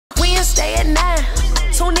Weekday at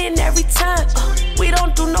 9. Tune in every time. We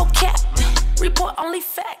don't do no cap. Report only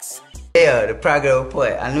facts. Yeah, the progress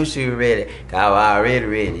report. I knew she was ready. Cause I was already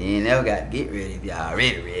ready. You ain't never got to get ready if you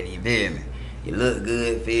already ready. You feel me? You look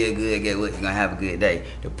good, feel good, get what? You're gonna have a good day.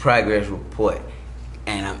 The progress report.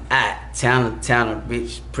 And I'm out. Tana,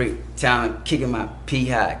 bitch, prick. Tana, kicking my P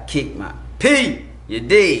how I kick my P. You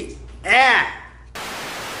dig? Yeah.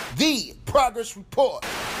 The progress report.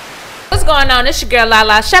 What's going on? It's your girl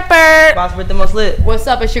Lala Shepherd. Boss with the most lit. What's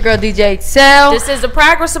up? It's your girl DJ Excel. This is the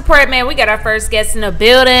progress report, man. We got our first guest in the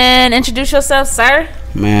building. Introduce yourself, sir.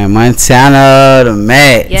 Man, Tana the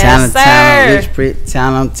Mac. Yes, Tana, sir. rich prick.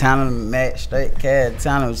 Tana the Mac, straight cash.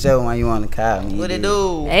 Tana, whichever one you want to call me. What it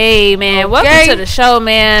do? Hey, man. Okay. Welcome to the show,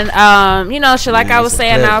 man. You know, shit, like Man, I was it's a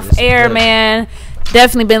saying pleasure. off It's a air, pleasure. man.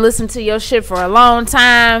 Definitely been listening to your shit for a long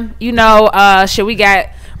time. You know, shit, we got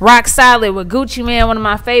Rock Solid with Gucci Man, one of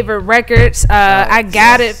my favorite records. I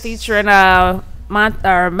Got It featuring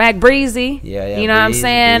Mac Breezy. Yeah, you know what I'm Breezy,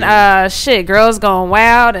 saying? Shit, Girls Going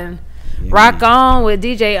Wild and Rock On with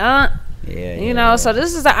DJ Unt. Yeah, You know, so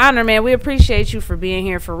this is an honor, man. We appreciate you for being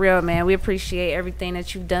here for real, man. We appreciate everything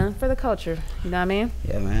that you've done for the culture. You know what I mean?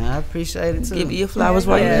 Yeah, man, I appreciate it too. Give me your flowers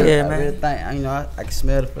while Yeah. you're here, I man. really think, you know, I can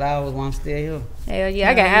smell the flowers while I'm still here. Hell yeah,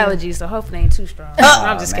 I got allergies, so hopefully it ain't too strong.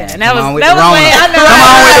 I'm just man. kidding. That Come on was with the way. Rona. I know. Come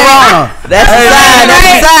on with the Rona. That's a sign. That's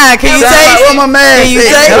a sign. Can you taste What it? my man Can you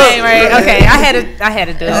said? taste it? Right, right. Okay, I had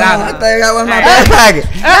to do it. I think I got one in my back pocket.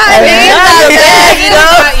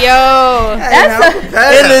 Yo,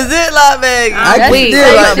 In the Ziploc bag. I can weak.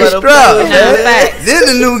 still like the strap. Nah, facts. This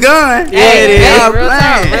is a new gun. Yeah, it is. Y'all Real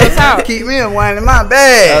talk, playing. real talk. Keep me one in my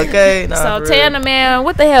bag. Okay. Nah, So for real. Tana, man,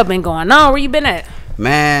 what the hell been going on? Where you been at?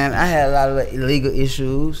 Man, I had a lot of illegal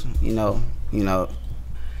issues, you know,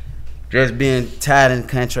 just being tied in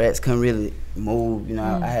contracts, couldn't really move, you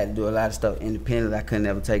know, I had to do a lot of stuff independently. I couldn't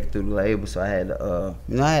ever take it through the label, so I had to,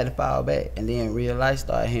 I had to fall back, and then real life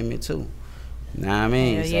started hitting me too. You know what I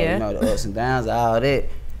mean? Hell So, yeah. you know, the ups and downs, all that.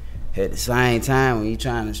 At the same time, when you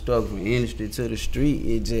trying to struggle from industry to the street,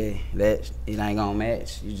 it ain't gonna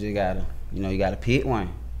match. You just gotta, you gotta pick one.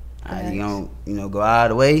 Either you gonna, go all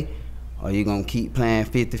the way, or you gonna keep playing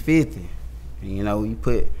 50-50. And, you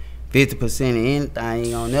put 50% in anything,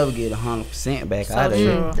 you gonna never get 100% back out of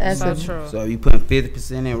it. That's so so true. So if you putting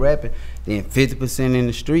 50% in rapping, then 50% in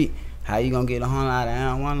the street, how you gonna get 100 out of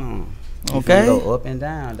that one on? You Okay. finna go up and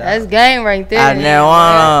down, dog. That's game right there. I never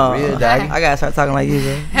want Real dog. I gotta start talking like you,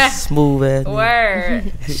 bro. Smooth ass. nigga.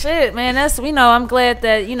 Word. Shit, man, that's, I'm glad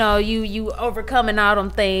that, you overcoming all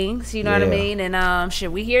them things, you know what I Yeah. mean? And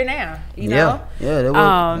shit, we here now, you know? Yeah, that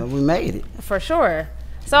was, we made it. For sure.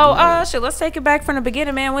 So, shit, let's take it back from the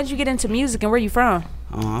beginning, man. When'd you get into music and where you from?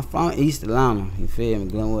 I'm from East Atlanta, you feel me?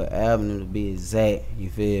 Glenwood Avenue to be exact,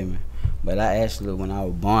 you feel me? But I actually, when I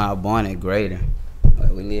was born in Greater.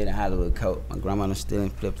 Like, we lived in Hollywood Coat. My grandmother still in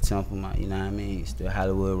Flipper Temple, you know what I mean? Still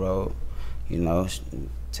Hollywood Road,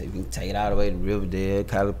 take it all the way to Riverdale,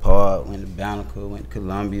 College Park, went to Bountiful, went to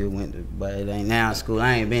Columbia, but it ain't now school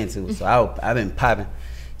I ain't been to. So I've been popping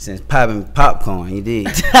since popping popcorn, you did.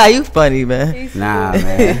 You funny, man. Nah,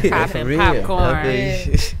 man. Popping For real. popcorn.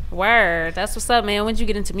 Okay. Word. That's what's up, man. When'd you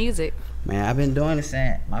get into music? Man, I've been doing this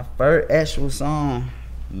since my first actual song,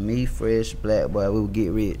 Me Fresh Black Boy, We Would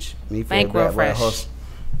Get Rich. Me Fresh Bankroll Black Fresh. Boy Hustle.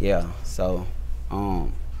 Yeah, so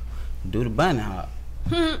do the bunny hop.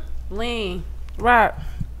 Lean. Rock.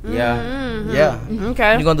 Yeah, yeah.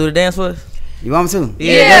 Okay. You gonna do the dance for us? You want me to?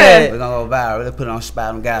 Yeah. We're gonna go viral. Really put it on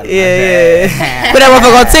spot and got it. Yeah. Put that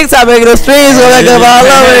motherfucker on TikTok, making those streams go back up all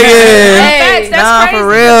over again. Facts, that's Nah, crazy, for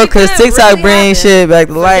real, because cause it could TikTok really brings happen. shit back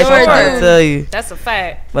to life. sure I'm trying do. to tell you. That's a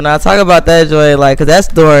fact. But now talk about that joy, like, cause that's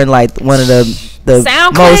during like one of the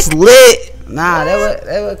Sound most click? lit. Nah, that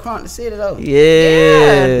was Crunk the City though.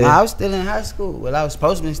 Yeah. Nah, I was still in high school. Well, I was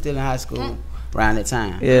supposed to be still in high school around that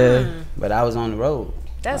time. Yeah. But I was on the road.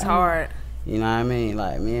 That's hard. You know what I mean?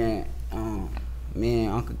 Like me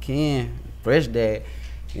and Uncle Ken, Fresh Dad.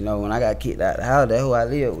 When I got kicked out the house, that's who I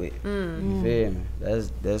live with. You feel me?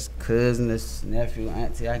 That's cousin, that's nephew,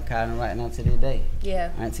 auntie. I can call them right now to this day.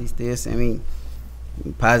 Yeah. Auntie still send me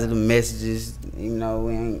positive messages. Even though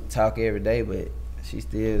we ain't talk every day, but she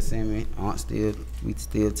still send me. Aunt we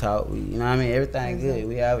still talk. You know what I mean? Everything good.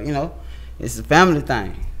 We have, it's a family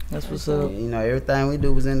thing. That's what's up. Everything we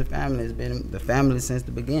do was in the family. It's been the family since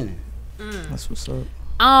the beginning. That's what's up.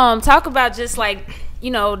 Talk about just like,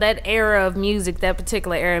 that era of music, that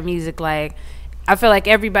particular era of music. Like, I feel like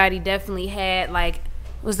everybody definitely had like,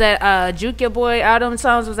 was that Juke Your Boy album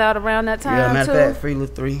songs was out around that time Yeah, matter too? of fact, Free Lil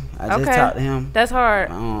 3. I just talked to him. That's hard.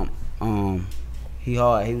 He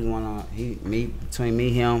hard. He was between me,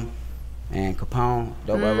 him, and Capone,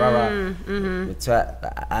 Dope Boy Rah.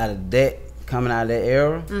 Out of that, coming out of that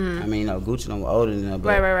era, I mean, Gucci was older than them,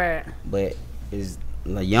 Right. But it's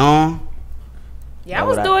young. Y'all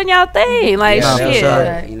was doing y'all thing, like shit.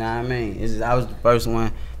 Sure. You know what I mean? I was the first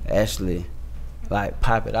one to actually like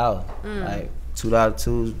pop it off. Like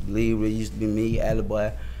 $2 Libra used to be me, Alley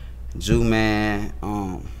Boy, Jew Man,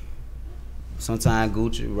 sometimes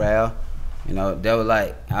Gucci, Ralph. You know, that was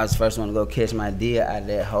like I was the first one to go catch my deal out of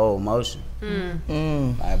that whole motion.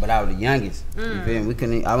 Like, but I was the youngest. You feel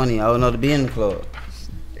me? I wasn't even old enough to be in the club.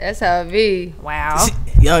 That's how it be. Wow.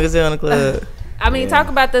 Youngest in the club. I mean, talk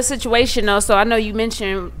about the situation though. So I know you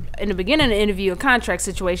mentioned in the beginning of the interview a contract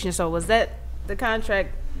situation. So was that the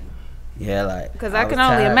contract? Yeah, like because I can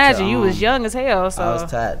only imagine you was young as hell. So I was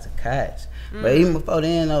tied to Catch, but even before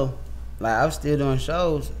then though, like I was still doing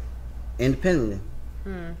shows independently.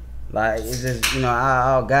 Like it's just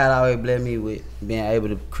God always blessed me with being able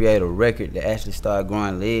to create a record that actually started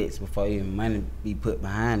growing legs before even money be put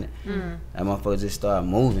behind it. That motherfucker just started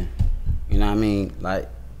moving. You know what I mean? Like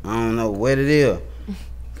I don't know what it is,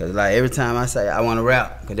 cause like every time I say I want to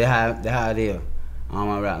rap, cause that's how it is. I don't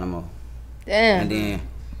want to rap no more. Damn. And then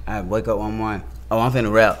I wake up one morning, I'm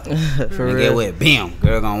finna rap. For and real. get what? Bam,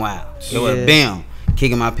 girl gone wild. Get what? Bam,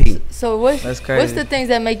 kicking my feet. So what's the things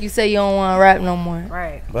that make you say you don't want to rap no more?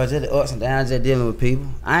 Right. But just the ups and downs, just dealing with people.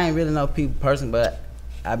 I ain't really no people person, but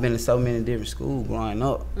I've been in so many different schools growing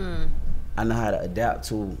up. I know how to adapt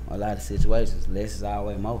to a lot of situations. Less is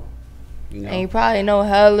always more. You know? And you probably know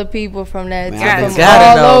hella people from that Man, from gotta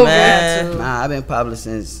all know, over. man. Nah, I've been popular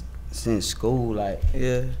since school, like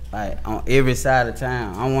Yeah. like on every side of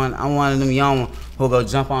town. I'm one of them young ones who go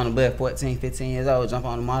jump on the bus, 14, 15 years old, jump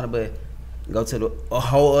on the motor bus, go to a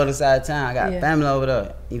whole other side of town. I got family over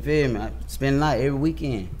there. You feel me? I spend the night every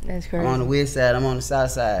weekend. That's crazy. I'm on the west side, I'm on the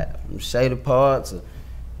south side. From Shady Park to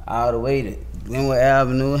all the way to Glenwood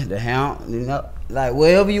Avenue, the Hound, like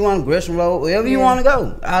wherever you want, Gresham Road, wherever you want to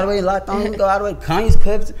go. All the way locked on, go all the way to Kanye's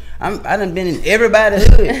Cups. I done been in everybody's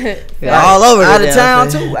hood. Like, all over out the of damn town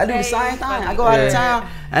thing. too. I do the same thing. I go out of town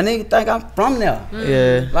and niggas think I'm from there.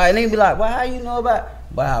 Yeah. Like niggas be like, well, how you know about?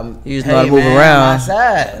 Wow, You just know how to move man, around. I'm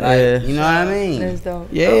outside. Like, you know what I mean? That's dope.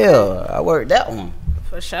 Yeah, I worked that one.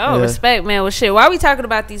 For sure. Respect, man. Well, shit, while we talking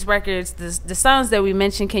about these records, the songs that we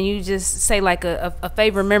mentioned, can you just say like a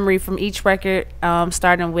favorite memory from each record,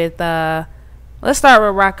 starting with, let's start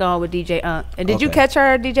with Rock On with DJ Unk. And did you catch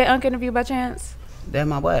our DJ Unk interview by chance? That's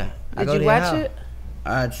my boy. Did you watch it?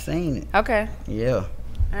 I'd seen it. Okay. Yeah.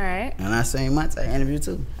 All right. And I seen Monte interview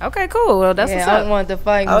too. Okay, cool. Well, that's what's I up. wanted to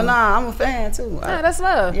fight me. Oh, nah, I'm a fan too. Nah, that's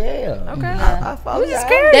love. Yeah. Okay. I follow We just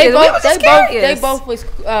y'all. curious. They both was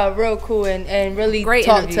real cool and really Great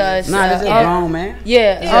talked to interviews. us. Nah, this is a grown man.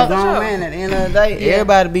 Yeah. It's a for grown sure. man. At the end of the day,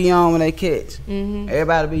 everybody be on when they catch.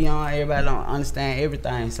 Everybody be on. Everybody don't understand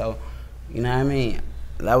everything. So, you know what I mean?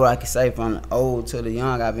 That's what I can say from the old to the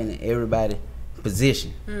young. I've been in everybody's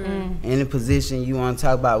position. Any position you want to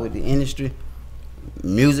talk about with the industry,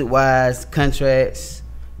 music-wise, contracts,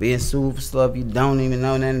 being sued for stuff you don't even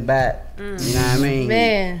know nothing about. You know what I mean?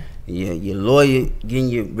 Man. Your lawyer getting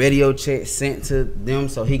your radio check sent to them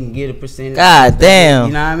so he can get a percentage. God damn.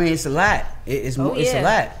 You know what I mean? It's a lot. It's a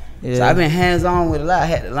lot. Yeah. So I've been hands-on with a lot. I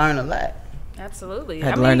had to learn a lot. Absolutely.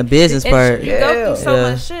 Had to learn the business part. You go through so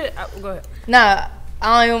Yeah. much shit. Go ahead. Nah,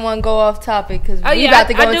 I don't even want to go off topic because we yeah, about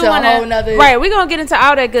to go I do into wanna, a whole nother. Right, we're going to get into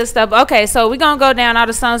all that good stuff. Okay, so we're going to go down all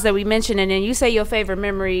the songs that we mentioned, and then you say your favorite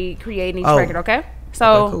memory creating each record, okay?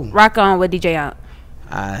 So, Okay, cool. Rock On with DJ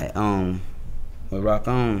Unk. With Rock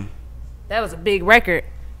On. That was a big record.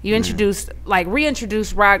 You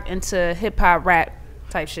reintroduced rock into hip-hop rap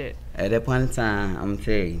type shit. At that point in time, I'm going to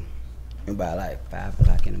tell you, about like 5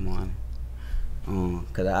 o'clock in the morning.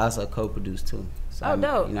 Cause I also co-produce too. So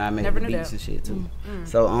dope. You know, I make Never the knew beats that. and shit too.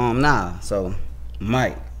 So so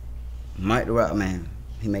Mike the Rock Man,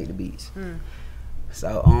 he make the beats.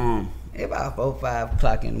 So it about 4, 5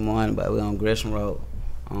 o'clock in the morning, but we on Gresham Road.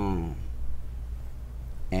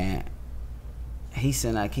 And he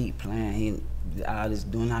said I keep playing. He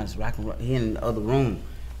doing all this rock and roll. He in the other room.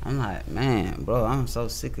 I'm like, man, bro, I'm so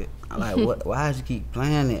sick of it. I'm like, what? Why'd you keep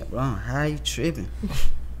playing that, bro? How you tripping?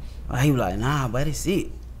 He was like, nah, but it's it.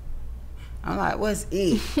 I'm like, what's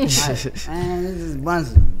it? Like, man, this is a bunch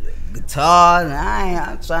of guitars, and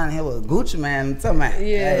I'm trying to hear what Gucci Man I'm talking about.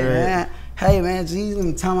 Yeah. Hey man, Jesus,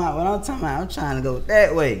 I'm talking about what I'm talking about. I'm trying to go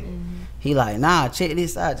that way. He like, nah, check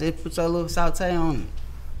this out. Just put your little saute on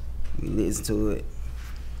it. We listen to it.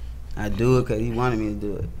 I do it because he wanted me to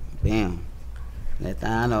do it. Bam. That thing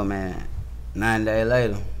I know, man. 9 days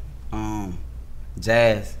later,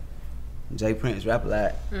 Jazz, J Prince, rap a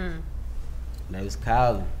lot. They was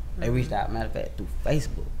calling. They reached out, matter of fact, through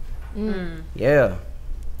Facebook. Yeah.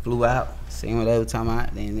 Flew out, seen what they were talking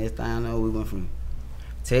about. Then next thing I know, we went from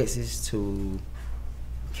Texas to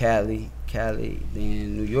Cali,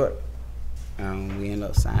 then New York. We ended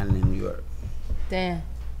up signing in New York. Damn.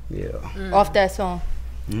 Yeah. Off that song.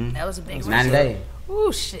 That was a big 90 days.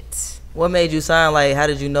 Ooh, shit. What made you sign? Like, how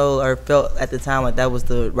did you know or felt at the time like that was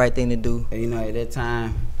the right thing to do? You know, at that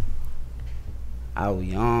time, I was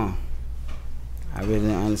young. I really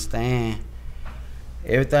didn't understand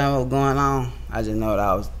everything that was going on. I just know that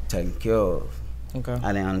I was taken care of. Okay.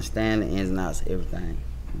 I didn't understand the ins and outs of everything.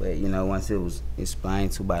 But, you know, once it was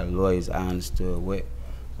explained to by the lawyers, I understood what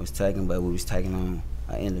was taken, but we was taking on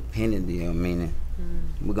an independent deal, meaning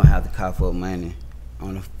we're going to have to cough up money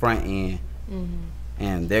on the front end,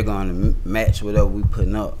 and they're going to match whatever we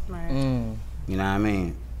putting up. Right. You know what I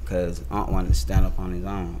mean? Because Aunt wanted to stand up on his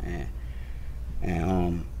own.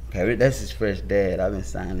 And okay, that's his fresh dad. I've been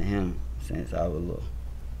signing him since I was little.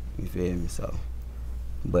 You feel me? So,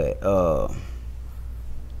 but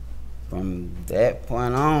from that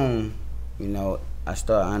point on, you know, I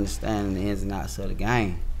started understanding the ins and outs of the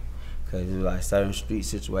game. Because it was like certain street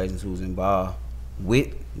situations who was involved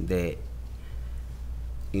with that,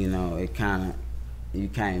 you know, it kind of, you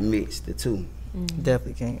can't mix the two.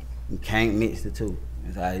 Definitely can't. You can't mix the two.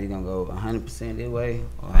 It's how you're going to go 100% this way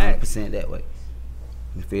or 100% that way.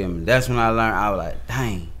 You feel me? That's when I learned, I was like,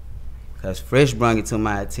 dang. Because Fresh brought it to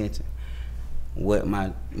my attention what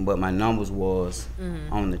my numbers was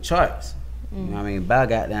on the charts. You know what I mean? Bow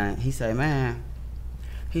got down, he said, man,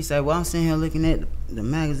 well, I'm sitting here looking at the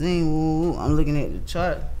magazine, woo, I'm looking at the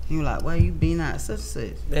chart. He was like, why you being out such and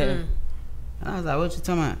such? Damn. And I was like, what you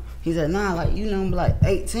talking about? He said, nah, like, you know, like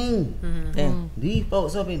 18. Damn. These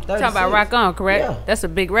folks up in 36. Talking about Rock On, correct? Yeah. That's a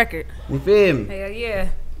big record. You feel me? Hell yeah.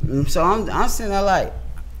 So I'm sitting there like,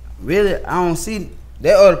 really, I don't see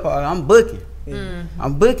that other part. I'm booking.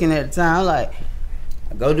 I'm booking at the time. I'm like,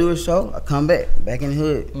 I go do a show, I come back in the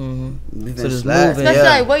hood. We So just slide. moving. Especially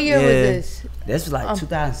like, what year was this? This was like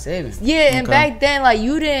 2007. Yeah, and back then, like,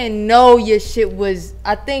 you didn't know your shit was,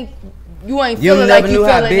 I think, you ain't You feeling never like you knew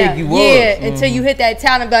how feeling big that. you was. Yeah, until you hit that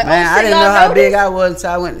town and be like, Man, oh, I shit, didn't know y'all how know big this? I was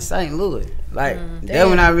until I went to St. Louis. Like, that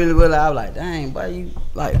when I really realized, I was like, dang, boy, you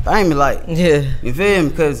like famous, like, Yeah. you feel me?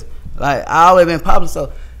 Because, like, I always been popular,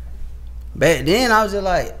 so back then I was just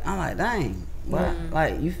like, I'm like, dang, boy,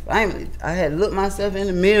 like, you famous. I had to look myself in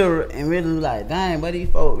the mirror and really like, dang, but these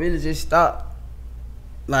folks really just stopped.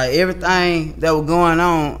 Like, everything that was going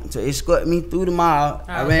on to escort me through the mall.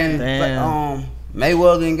 I ran, like,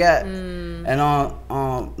 Mayweather and got,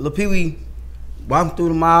 and Lil Pee Wee walking through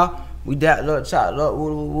the mall. We dapped up, chopped up,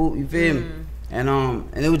 whoop, you feel me? And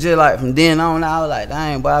it was just like from then on, I was like,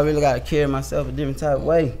 dang, boy, I really gotta carry myself a different type of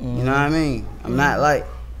way. You know what I mean? I'm not like,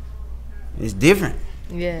 it's different.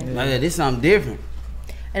 Yeah. Like, this something different.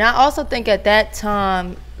 And I also think at that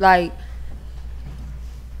time, like,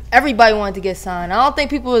 everybody wanted to get signed. I don't think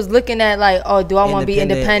people was looking at like, oh, do I want to be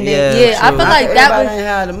independent? Yeah, I feel like that was. Everybody ain't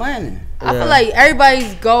had the money. I feel like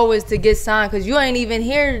everybody's goal is to get signed because you ain't even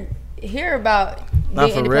hear about Not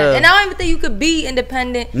being for independent. real. And I don't even think you could be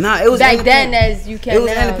independent Nah, it was back then independent. as you can It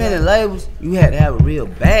was now. independent labels. You had to have a real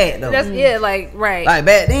bag though. That's like right. Like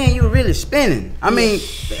back then, you were really spinning. I mean,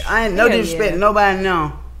 I ain't no disrespect to nobody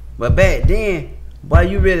now, but back then, boy,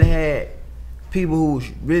 you really had people who was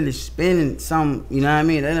really spending some. You know what I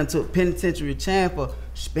mean? They done took penitentiary time for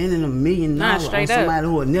spending $1 million on somebody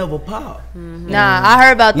who would never pop. Nah, I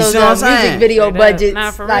heard about those music video budgets,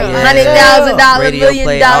 Nah, for like real. $100,000, Radio $1 million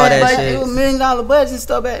play, all that budget. shit. It was $1 million budget and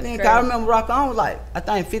stuff back then. 'Cause I remember Rock On was like, I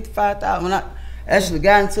think 55,000. When I actually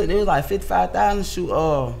got into it, it was like 55,000 to shoot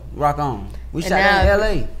Rock On. We shot that in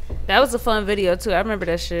L.A. That was a fun video too. I remember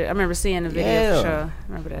that shit. I remember seeing the video for sure. I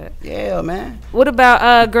remember that. Yeah, man. What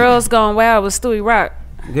about Girls Gone Wild with Stewie Rock?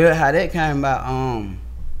 Good, how that came about.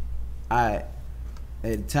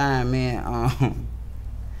 At the time, man.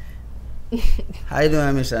 How you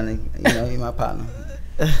doing, Miss Shani? You know, you my partner.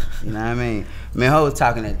 You know what I mean? Me and Ho was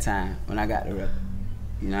talking at the time when I got the record.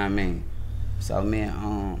 You know what I mean? So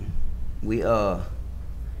man, we where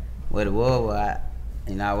the war was at,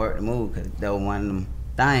 I worked the move because that was one of them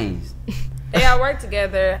things. They all worked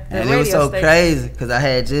together. And it was so crazy because I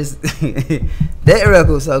had just that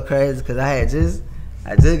record was so crazy because I just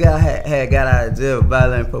got out of jail for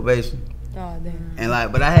violating probation. Oh damn. And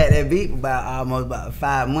like, but I had that beat for almost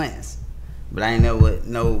 5 months, but I ain't never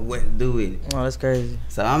know what to do with it. Oh, that's crazy.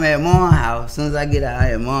 So I'm at Mon house. As soon as I get out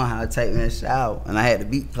at Mon house, take me a shower, and I had the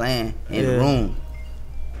beat playing in the room.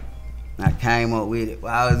 And I came up with it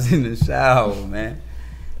while I was in the shower, man.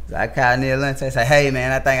 So I called near lunch. I said, "Hey,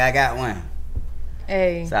 man, I think I got one."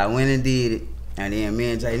 Hey. So I went and did it, And then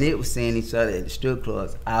me and Jay Nick was seeing each other at the strip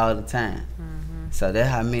clubs all the time. So that's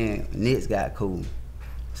how me and Nick got cool.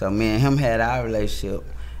 So me and him had our relationship.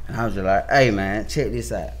 And I was just like, hey man, check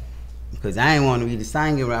this out. Because I ain't want to be the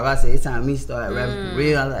singing rapper. I said, it's time me start rapping for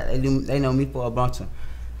real. I was like, they know me for a bunch of,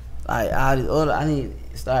 like, all these other, I need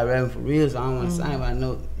to start rapping for real, so I don't want to sing, but I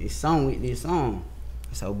know this song with this song.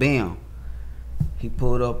 So bam, he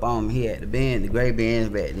pulled up on me. He had the band, the great bands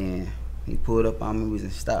back then. He pulled up on me, we was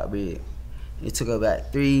in Stockbridge. It took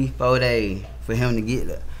about 3-4 days for him to get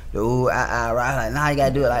the ooh, I was like, nah, you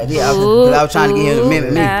gotta do it like this. Because I was trying to get him to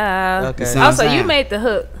mimic me. Okay. Oh, so you made the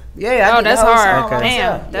hook. Yeah, oh, that's hard. Okay.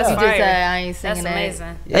 Damn, that's you fire. just said I ain't singing that's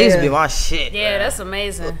amazing. Yeah. That used to be my shit. Yeah, that's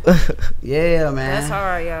amazing. Yeah, man. That's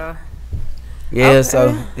hard, y'all. Yeah, okay.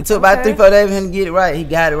 So it took about 3-4 days for him to get it right. He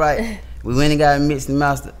got it right. We went and got it mixed and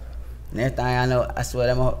mastered. And everything I know, I swear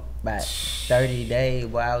that about 30 days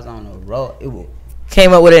while I was on the road. It was.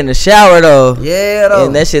 Came up with it in the shower though. Yeah, though.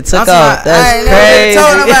 And that shit took off. That's I ain't crazy. never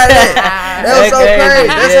told nobody that. That was so crazy.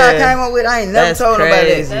 That's how I came up with it. I ain't never told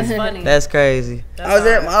nobody that. That's funny. That's crazy. I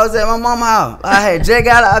was at my mama's house. I had just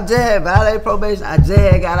got out. I just had violated probation. I just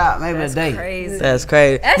had got out maybe a day. Crazy. That's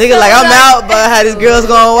crazy. Nigga like I'm out, but how these girls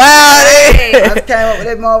going wild. I just came up with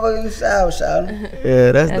that motherfucker in the shower, shouting.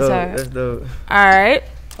 Yeah, that's dope. Hard. That's dope. All right.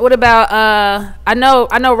 What about I know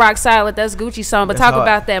Rock Silent, that's Gucci song, but talk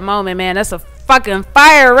about that moment, man. That's a fucking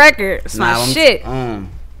fire record. It's my shit. I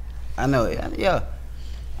know it. Yeah.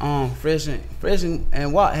 Fresh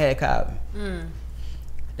and Watt had called me.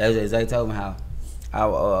 That was they told me how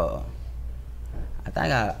I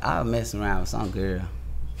think I was messing around with some girl.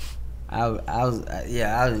 I was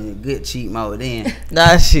in a good cheat mode then.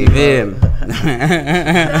 Nah, she feel me?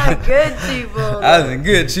 Good people. I was in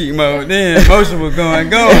good cheat mode then. Motion was going.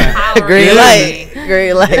 Green light.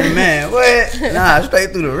 Man, what? Nah,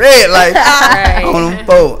 straight through the red light. On them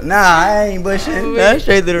folk. Nah, I ain't bushing. Nah,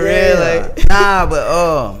 straight through the red light. Nah,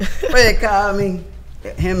 but Fred called me.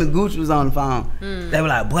 Him and Gucci was on the phone. They were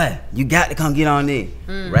like, boy, you got to come get on there.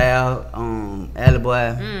 Ralph, Alley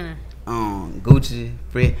Boy, Gucci,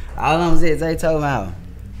 Fred. All of them said they told me how.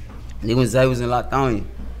 They was in locked on you.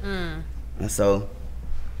 And so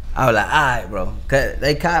I was like, all right, bro. Cause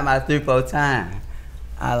they caught my 3-4 times.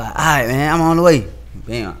 I was like, all right, man, I'm on the way.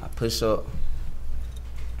 Bam, I push up.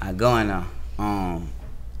 I go in there.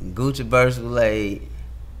 Gucci verse was laid.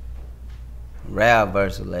 Ralph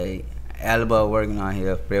verse was laid. Alaba working on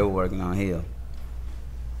here, Fred was working on here.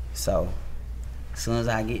 So, as soon as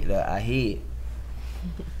I get there, I hit.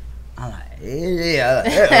 I'm like, yeah,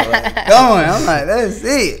 going. I'm like, that's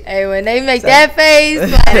it. Hey, when they make that face,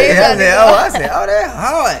 like, I said, that's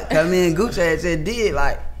hard. Cause me and Gucci had just did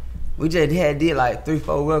like, we just did like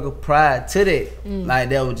 3-4 records prior to that. Like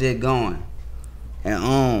that was just going.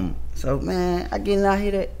 And so man, I get out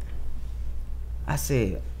here that. I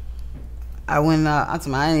said, I went out, I told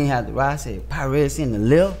me I didn't even have to ride. I said, Pirates in the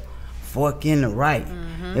left, fork in the right.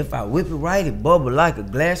 If I whip it right, it bubble like a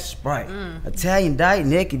glass of Sprite. Italian diet,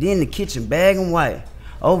 naked in the kitchen, bag and white.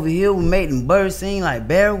 Over here, we made them birds sing like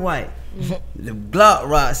Barry White. The Glock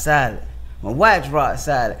rock solid, my watch rock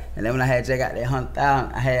solid. And then when I had just got that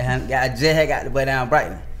 100,000, I just had got the boy down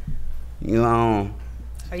Brighton. You know,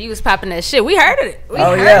 Oh, you was popping that shit. We heard it. We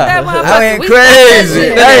heard yeah. that motherfucker. I went We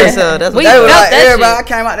crazy. That's we they were felt like, that everybody, shit. I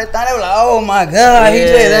came out that thing, they were like, oh my God, he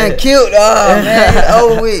just done killed. Oh man, it's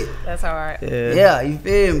over with. That's all right. Yeah, you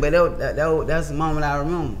feel me? But that's the moment I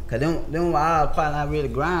remember. Cause them were all partners I really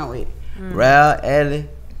grind with. Ralph, Ellie,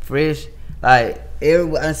 Fresh, like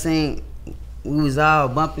everybody I seen, we was all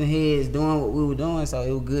bumping heads doing what we were doing, so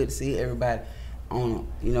it was good to see everybody on,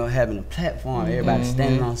 having a platform, everybody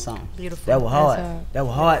standing on something. Beautiful. That was hard. That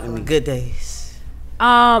was hard to me. Good days.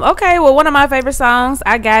 Okay, well, one of my favorite songs,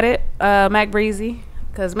 I Got It, Mac Breezy.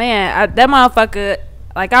 Cause man, that motherfucker,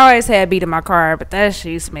 like I always had beat in my car, but that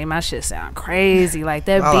shit used to make my shit sound crazy. Like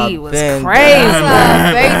that beat was crazy.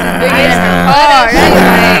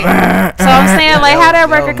 So I'm saying, like, how that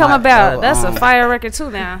record come about? That's a fire record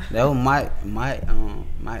too now. That was Mike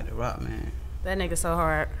the Rock, man. That nigga so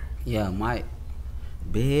hard. Yeah, Mike.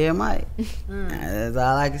 Big head Mike. That's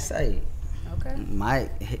all I can say. Okay.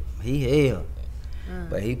 Mike, he hell.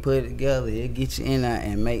 But he put it together. He'll get you in there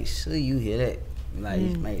and make sure you hear that. Like,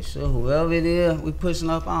 make sure whoever it is we pushing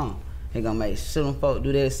up on, he gonna make sure them folk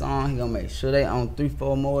do that song. He gonna make sure they on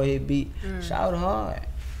 3-4 more hit beat. Shout hard.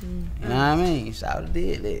 You know what I mean? Shout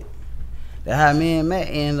did that. That's how me and Matt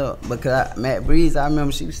ended up. Because Matt Breeze, I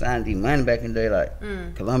remember she was signing D Money back in the day, like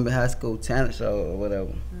Columbia High School talent show or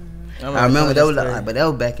whatever. I remember that was like, but that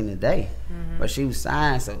was back in the day. But she was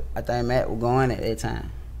signed, so I think Matt was going at that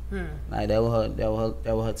time. Like that was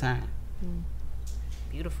her time.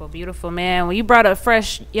 Beautiful, beautiful, man. When you brought up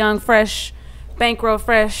Young Fresh, Bankroll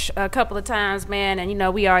Fresh a couple of times, man, and you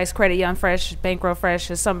know we always credit Young Fresh, Bankroll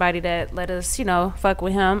Fresh as somebody that let us, you know, fuck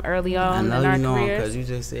with him early on in our careers. I know you know him because you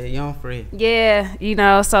just said Young Fresh. Yeah, you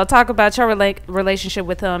know. So talk about your relationship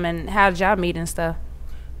with him and how did y'all meet and stuff.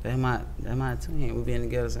 That's my twin. We been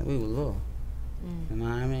together since we was little. You know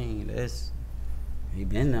what I mean? He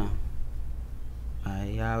been there.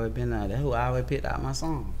 He always been there. That's who I always picked out my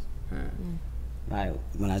songs. Like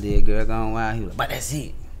when I did Girl Gone Wild, he was like, but that's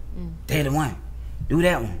it. They the one. Do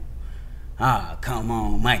that one. Ah, come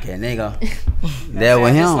on, Mike, that nigga. That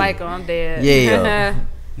was him. Just like him, I'm dead. Yeah.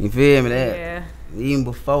 You feel me? That. Yeah. Even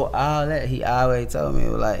before all that, he always told me, he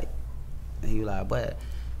was like, but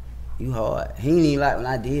you hard. He didn't even like when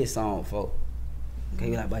I did song before. Okay,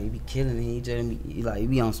 he was like, but you be killing it. You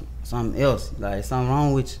be on something else. Like, something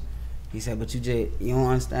wrong with you. He said, but you don't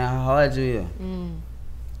understand how hard you is.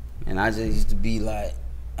 And I just used to be like,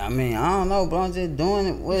 I mean, I don't know, but I'm just doing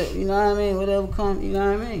it. You know what I mean? Whatever come, you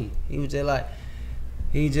know what I mean? He was just like,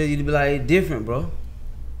 he just used to be like, it's different, bro.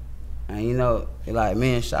 And you know, like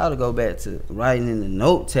me and Shaw to go back to writing in the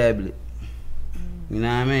note tablet. You know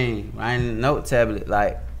what I mean? Writing in the note tablet,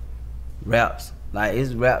 like raps. Like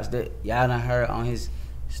it's raps that y'all done heard on his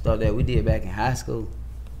stuff that we did back in high school.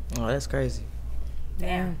 Oh, that's crazy.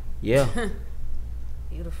 Damn. Yeah.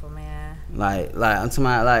 Beautiful, man. Like I'm talking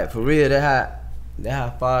about, like, for real, that how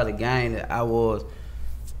far the game that I was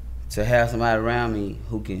to have somebody around me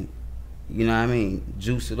who can, you know what I mean,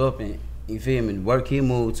 juice it up and, you feel me, work his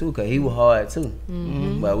move too, cause he was hard too.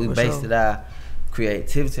 But we based it our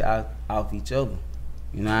creativity off each other.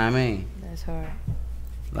 You know what I mean? That's hard.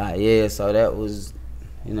 Like, yeah, so that was,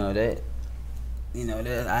 that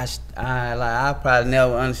I probably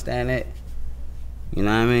never understand that. You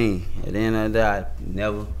know what I mean? At the end of the day, I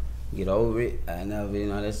never get over it. I never,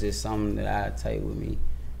 that's just something that I take with me.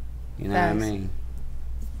 You know what I mean?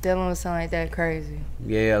 Dealing with something like that crazy.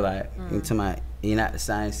 Yeah, like, you're not the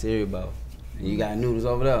same cereal bowl. And you got noodles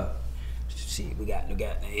over there. Shit, we got the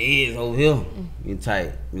eggs over here. You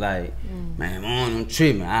tight. Like, man, I'm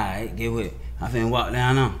tripping. All right, get with it. I finna walk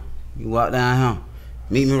down here. You walk down here.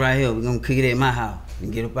 Meet me right here. We gonna cook it at my house.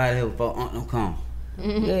 And get up out of here before Aunt don't come.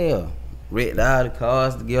 Yeah. Wrecked all the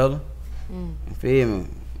cars together. You feel me?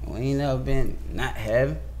 We ain't never been not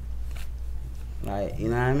having. Like, you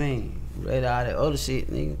know what I mean? Wrecked all that other shit,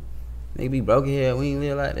 nigga. Nigga be broke here. We ain't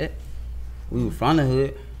live like that. We were from the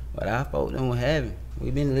hood, but our folk them were having.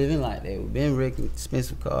 We been living like that. We been wrecking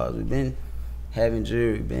expensive cars. We been having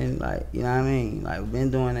jewelry. We been like, you know what I mean? Like, we been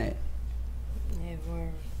doing that. Yeah,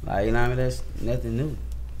 word. Like, you know what I mean? That's nothing new.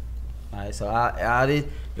 Like, so all this,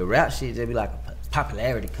 the rap shit just be like a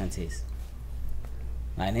popularity contest.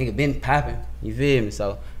 Like, nigga been popping, you feel me?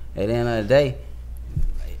 So, at the end of the day,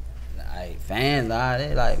 like fans, all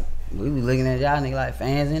that, like, we be looking at y'all nigga like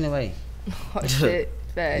fans anyway. Oh, shit.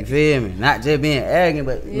 Facts. You feel me? Not just being arrogant,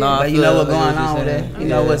 but, but you know what's going on with that. You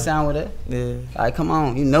know what sound with that. Yeah. Like, come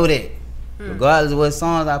on, you know that. Regardless of what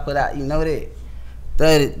songs I put out, you know that.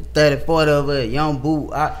 30, 40 of a young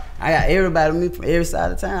boo. I got everybody with me from every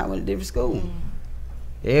side of town. I went to different school.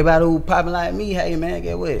 Everybody who popping like me, hey man,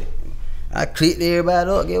 get what? I clicked everybody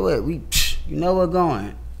up, get what? You know what's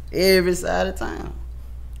going. Every side of town.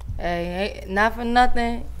 Hey, not for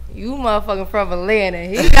nothing. You motherfucking from Atlanta.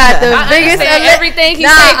 He got the biggest everything he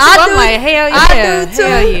said too. I'm like, hell yeah. I do too.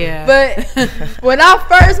 Hell yeah. But when I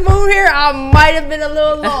first moved here, I might have been a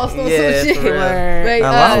little lost on some shit. But,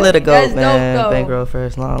 long live the GOAT, man. Dope, Bankroll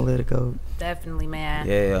Fresh, long live the GOAT. Definitely, man.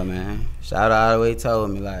 Yeah, man. Shout out all the way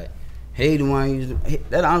told me, like, he the one that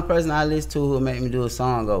the only person I listen to who make me do a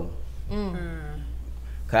song over.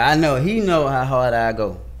 Cause I know he know how hard I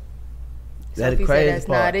go. That's the crazy that's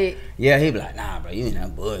part. Not it. Yeah, he be like, nah, bro, you ain't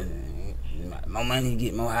that boy. More money you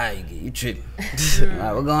get, more high you get. You tripping.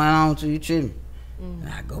 Like, what going on with you? You tripping. And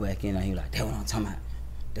I go back in there, he be like, that's what I'm talking about.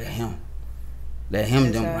 That him. That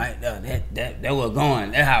him them right there. That was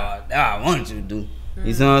going. That's how I wanted you to do.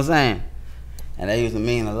 You see what I'm saying? And that used to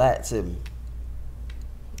mean a lot to me.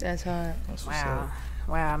 That's hard.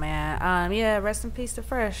 Wow, man. Yeah, rest in peace to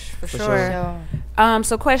Fresh, for sure.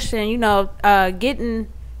 So question,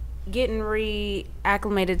 getting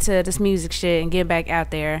reacclimated to this music shit and getting back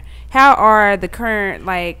out there, how are the current,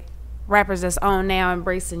 like, rappers that's on now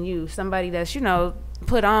embracing you? Somebody that's,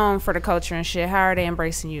 put on for the culture and shit, how are they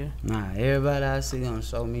embracing you? Nah, everybody I see gonna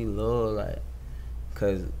show me love, like,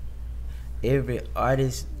 cause every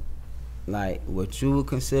artist, like, what you would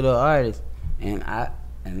consider an artist, and I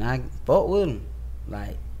fuck with them.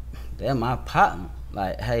 Like, They're my partner.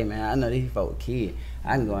 Like, hey man, I know these folks kid.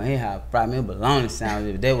 I can go in here and have fry me a bologna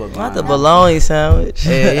sandwich if they were going. Not the bologna sandwich.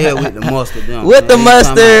 Yeah, with the mustard. With the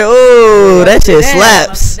mustard. Ooh, that shit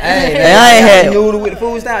slaps. Hey, I ain't had noodle with the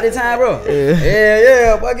food stamp this time, bro.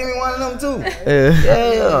 Yeah, boy, give me one of them too.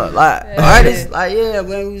 Yeah. Like artists, like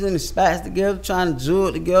when we was in the spots together, trying to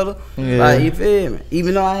jewel together. Like, you feel me?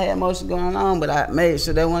 Even though I had most going on, but I made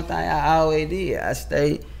sure that one thing I always did. I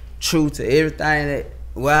stayed true to everything that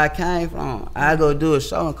where I came from. I go do a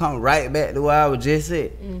show and come right back to where I was just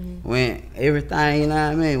at. When everything, you know what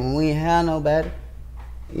I mean? When we ain't have nobody,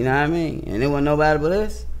 you know what I mean? And there wasn't nobody but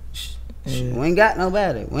us. We ain't got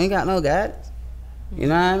nobody. We ain't got no guidance. You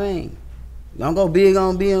know what I mean? Don't go big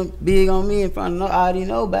on me in front of already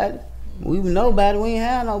nobody. We were nobody. We ain't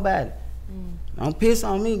have nobody. Don't piss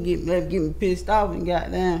on me. Get me pissed off and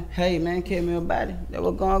goddamn, hey man, kill me a body. That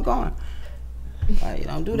was going. Like,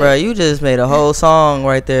 don't do that. Bro, you just made a whole song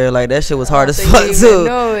right there. Like, that shit was hard as fuck too.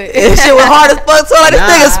 That shit was hard as fuck too. Like, this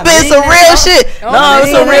nigga spit some real shit. No,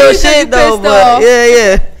 it's some real shit though. But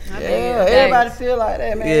yeah, everybody feel like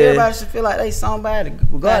that, man. Everybody should feel like they somebody,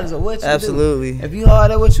 regardless of what you do. Absolutely. If you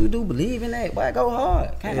hard at what you do, believe in that. Boy, go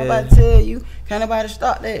hard. Can't nobody tell you. Can't nobody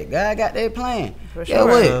stop that. God got that plan. For sure.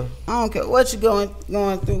 What? I don't care what you going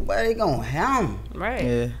through, but they gonna ham. Right.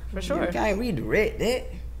 Yeah. For sure. You can't redirect that.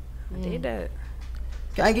 I did that.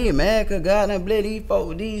 Can't get mad because God done bless these folks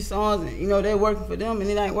with these songs and, you know, they're working for them and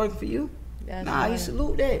it ain't working for you. You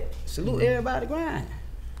salute that. Salute everybody grind.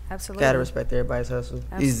 Absolutely. Gotta respect everybody's hustle.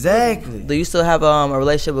 Absolutely. Exactly. Do you still have a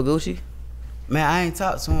relationship with Gucci? Man, I ain't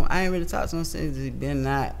talked to him. I ain't really talked to him since he been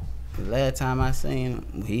out. The last time I seen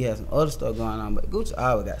him, he had some other stuff going on, but Gucci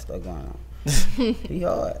always got stuff going on. He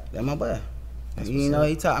hard. That's my boy. You know,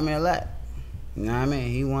 he taught me a lot. You know what I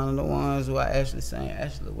mean? He one of the ones who I actually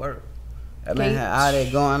work. That man had all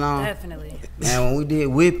that going on. Definitely. Man, when we did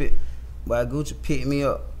Whip It, boy, Gucci picked me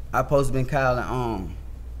up. I supposed to been calling,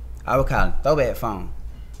 I was calling throwback phone.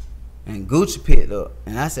 And Gucci picked up.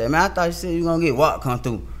 And I said, man, I thought you said you gonna get Walk come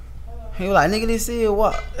through. He was like, nigga, this is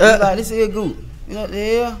Walk. He was like, this is Gucci. You know what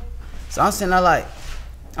the hell? So I'm sitting there like,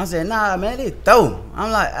 I said, nah, man, this throw.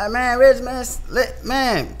 I'm like, hey, man, Reggie, man,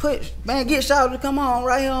 get Shawty to come on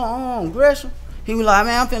right here on Gresham. He was like,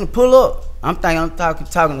 man, I'm finna pull up. I'm thinking I'm talking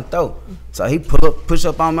to throw. So he push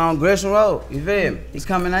up on my own Gresham Road. You feel me? He's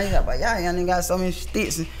coming out, he's like, y'all ain't got so many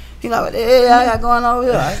sticks. And he like, what the hell I got going over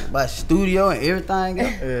here? I about studio and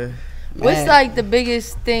everything. What's like the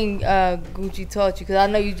biggest thing Gucci taught you? Because I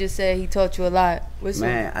know you just said he taught you a lot.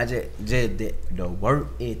 I just the work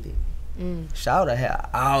ethic. Shawty had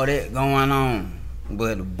all that going on.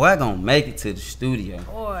 But the boy gonna make it to the studio.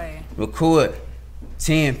 Boy. Record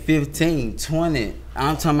 10, 15, 20.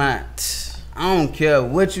 I'm talking about, I don't care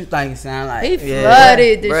what you think it sound like. He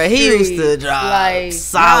flooded the bro, street. He used to drop like,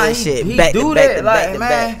 solid shit. He Back do to that, back to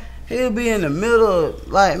man. back. He'll be in the middle of,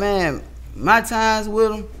 like, man, my times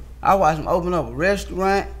with him, I watched him open up a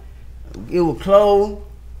restaurant. It was closed.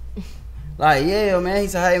 Like, yeah, man. He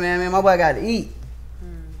said, hey, man, my boy got to eat.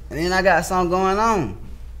 And then I got something going on.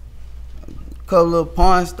 Couple of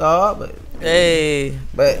porn star, but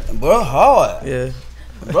bro, hard. Yeah.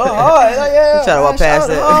 Bro, hard. Like, yeah, you try to walk past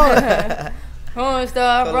that. Porn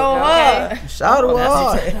star, bro, hard. Shout out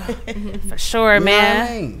hard. For sure, You know man.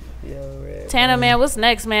 what I mean? Tana, man, what's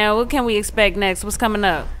next, man? What can we expect next? What's coming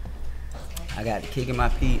up? I got the Kicking My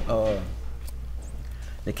Pee. The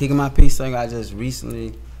Kicking My Pee song I just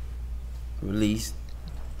recently released.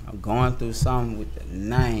 I'm going through something with the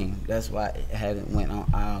name. That's why it hadn't went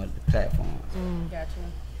on all the platforms. Gotcha.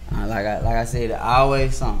 Like I said,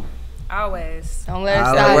 always something. Always. Don't let it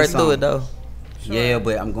Always stop. Work through it though. Sure. Yeah,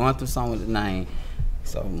 but I'm going through something with the name.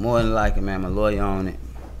 So more than likely, man, my lawyer on it,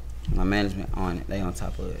 my management on it, they on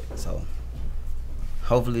top of it. So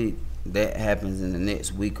hopefully that happens in the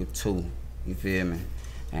next week or two. You feel me?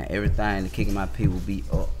 And everything, the Kicking My Pee will be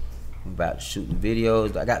up. I'm about to shoot the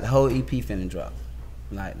videos. I got the whole EP finna drop.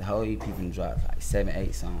 Like the whole EP finna drop, like 7,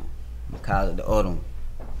 8 songs. I'm gonna call it the other one.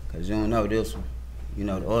 Cause you don't know this one. You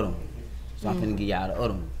know the other one. So I'm finna give y'all the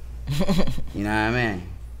other one. You know what I mean?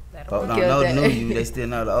 Folks don't know the new you, they still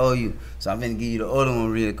know the old you. So I'm finna give you the other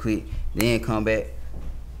one real quick. Then come back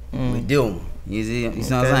with this one. You see what I'm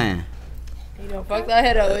saying? You don't fuck that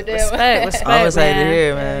head up with Respect, that. I'm respect, excited to man.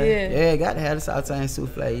 hear, man. Yeah, got to have the Saltine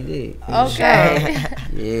souffle. You did. Okay.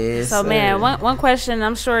 Yes. So, sir. man, one question,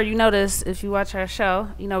 I'm sure you notice if you watch our show,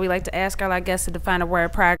 you know, we like to ask our guests to define the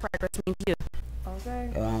word progress means to you.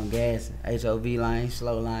 Okay. I'm gassing. HOV lane,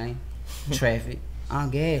 slow lane, traffic.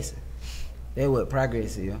 I'm gassing. That's what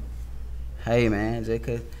progress is. Hey, man, just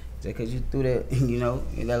cause you threw that, you know,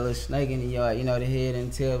 that little snake in the yard, you know, the head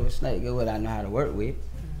and tail of a snake, that's what I know how to work with.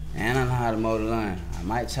 and I know how to mow the lawn. I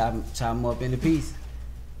might chop them up into pieces.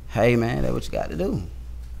 Hey man, that's what you got to do.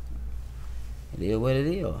 It is what it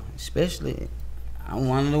is. Especially, I'm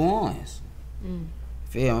one of the ones.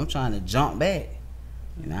 Feel I'm trying to jump back.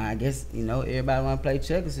 I guess, everybody want to play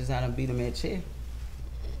checkers since I done beat them at chess.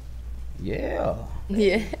 Yeah.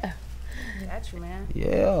 Yeah. Got you, man.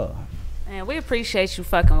 Yeah. Man, we appreciate you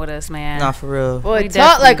fucking with us, man. Nah, for real. Boy,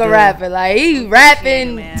 talk like a rapper. Like, he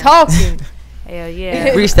rapping, talking. Hell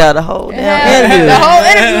yeah. Freestyle the whole damn interview. The whole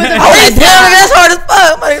interview was a like, damn, that's hard as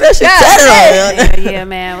fuck. I'm like, that shit tatted on. Yeah,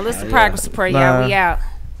 man. Well, listen to Progress Support, y'all. We out.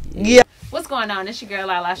 Yeah. What's going on? It's your girl,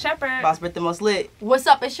 Lala Shepherd. Boss Brit the most lit. What's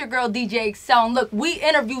up? It's your girl, DJ Excel. And look, we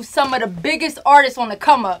interview some of the biggest artists on the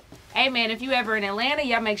come up. Hey, man, if you ever in Atlanta,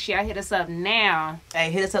 y'all make sure y'all hit us up now.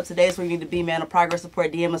 Hey, hit us up today. It's where you need to be, man. The Progress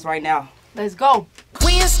Support, DM us right now. Let's go.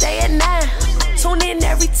 Wednesday at 9. Tune in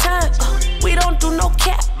every time. We don't do no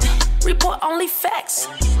cap. Report only facts.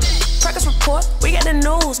 Progress Report. We got the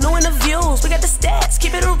news, no interviews. We got the stats.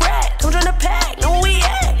 Keep it a rack. Come join the pack. Know where we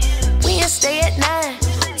at. Wednesday at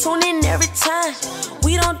 9. Tune in every time.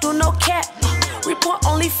 We don't do no cap. Report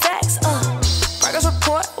only facts. Progress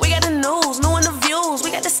Report. We got the news, no interviews.